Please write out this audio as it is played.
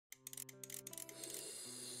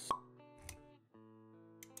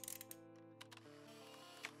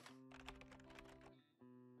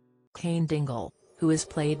Cain Dingle, who is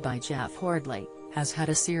played by Jeff Hordley, has had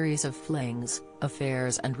a series of flings,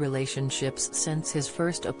 affairs and relationships since his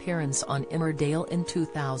first appearance on Emmerdale in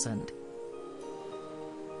 2000.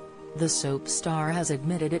 The soap star has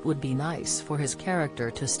admitted it would be nice for his character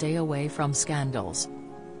to stay away from scandals.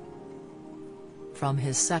 From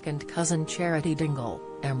his second cousin Charity Dingle,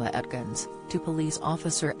 Emma Atkins, to police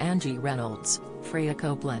officer Angie Reynolds, Freya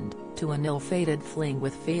Copeland, to an ill-fated fling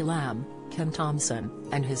with Faye Lamb, Kim Thompson,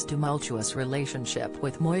 and his tumultuous relationship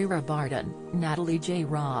with Moira Barton, Natalie J.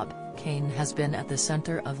 Robb, Cain has been at the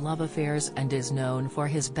center of love affairs and is known for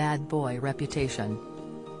his bad boy reputation.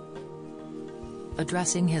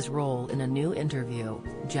 Addressing his role in a new interview,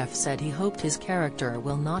 Jeff said he hoped his character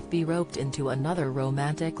will not be roped into another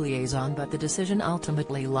romantic liaison, but the decision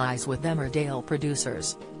ultimately lies with Emmerdale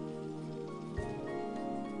producers.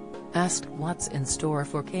 Asked what's in store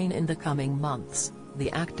for Cain in the coming months, the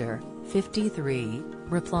actor, 53,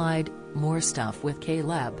 replied, "More stuff with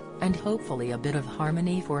Caleb, and hopefully a bit of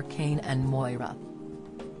harmony for Cain and Moira.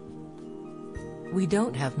 We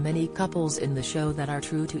don't have many couples in the show that are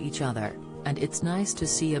true to each other, and it's nice to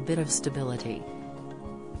see a bit of stability."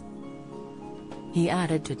 He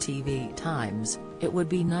added to TV Times, "It would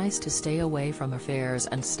be nice to stay away from affairs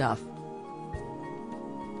and stuff.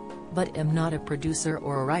 But I'm not a producer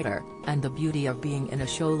or a writer, and the beauty of being in a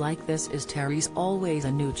show like this is Terry's always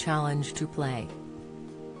a new challenge to play."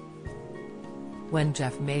 When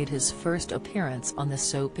Jeff made his first appearance on the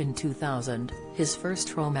soap in 2000, his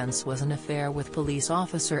first romance was an affair with police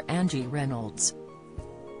officer Angie Reynolds.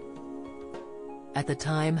 At the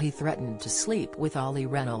time he threatened to sleep with Ollie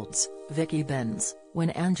Reynolds, Vicky Benz,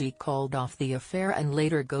 when Angie called off the affair and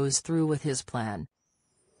later goes through with his plan.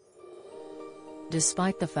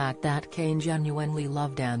 Despite the fact that Cain genuinely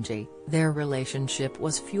loved Angie, their relationship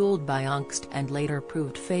was fueled by angst and later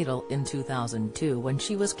proved fatal in 2002 when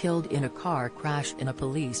she was killed in a car crash in a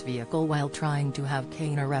police vehicle while trying to have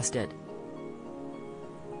Cain arrested.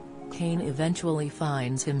 Cain eventually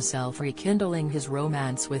finds himself rekindling his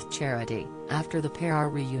romance with Charity, after the pair are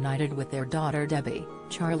reunited with their daughter Debbie,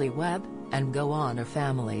 Charlie Webb, and go on a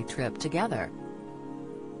family trip together.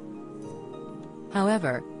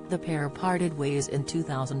 However, the pair parted ways in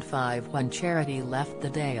 2005 when Charity left the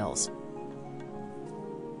Dales.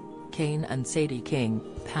 Cain and Sadie King,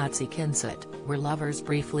 Patsy Kinsett, were lovers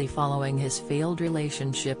briefly following his failed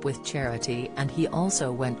relationship with Charity, and he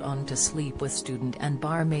also went on to sleep with student and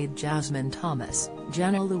barmaid Jasmine Thomas,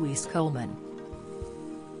 Jenna Louise Coleman.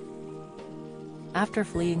 After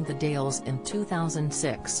fleeing the Dales in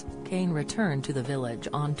 2006, Cain returned to the village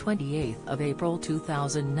on 28 April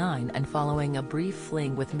 2009 and following a brief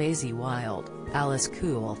fling with Maisie Wild, Alice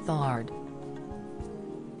Coulthard.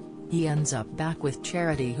 He ends up back with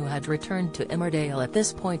Charity, who had returned to Emmerdale at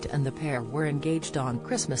this point, and the pair were engaged on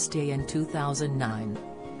Christmas Day in 2009.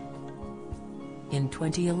 In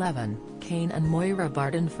 2011, Cain and Moira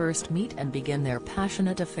Barton first meet and begin their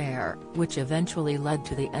passionate affair, which eventually led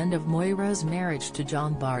to the end of Moira's marriage to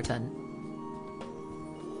John Barton.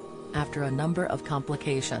 After a number of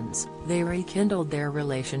complications, they rekindled their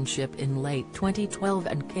relationship in late 2012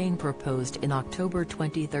 and Cain proposed in October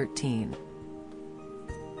 2013.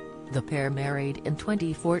 The pair married in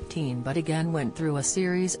 2014 but again went through a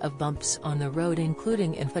series of bumps on the road,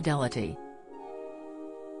 including infidelity,